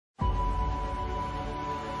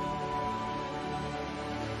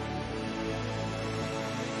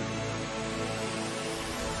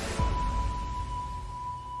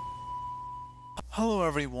Hello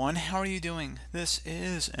everyone, how are you doing? This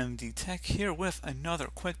is MD Tech here with another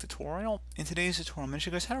quick tutorial. In today's tutorial, I'm going to show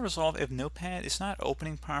you guys how to resolve if Notepad is not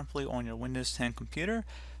opening properly on your Windows 10 computer.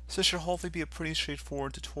 So this should hopefully be a pretty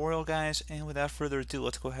straightforward tutorial, guys, and without further ado,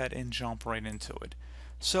 let's go ahead and jump right into it.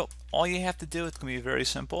 So all you have to do, it's going to be very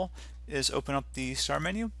simple, is open up the start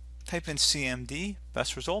menu, type in CMD,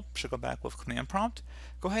 best result, should go back with command prompt.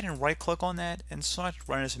 Go ahead and right click on that and select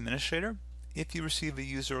Run as Administrator. If you receive a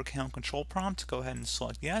user account control prompt, go ahead and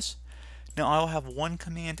select yes. Now I'll have one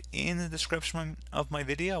command in the description of my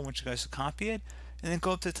video. I want you guys to copy it and then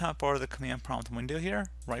go up to the top bar of the command prompt window here,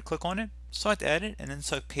 right click on it, select edit, and then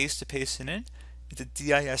select paste to paste it in. It's a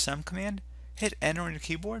DISM command. Hit enter on your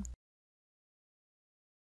keyboard.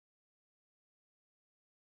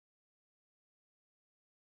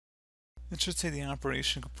 It should say the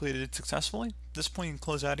operation completed successfully. At this point you can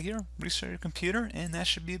close out of here, restart your computer, and that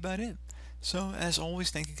should be about it. So as always,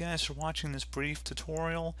 thank you guys for watching this brief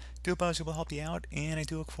tutorial. Do hope I was able to help you out, and I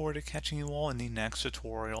do look forward to catching you all in the next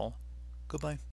tutorial. Goodbye.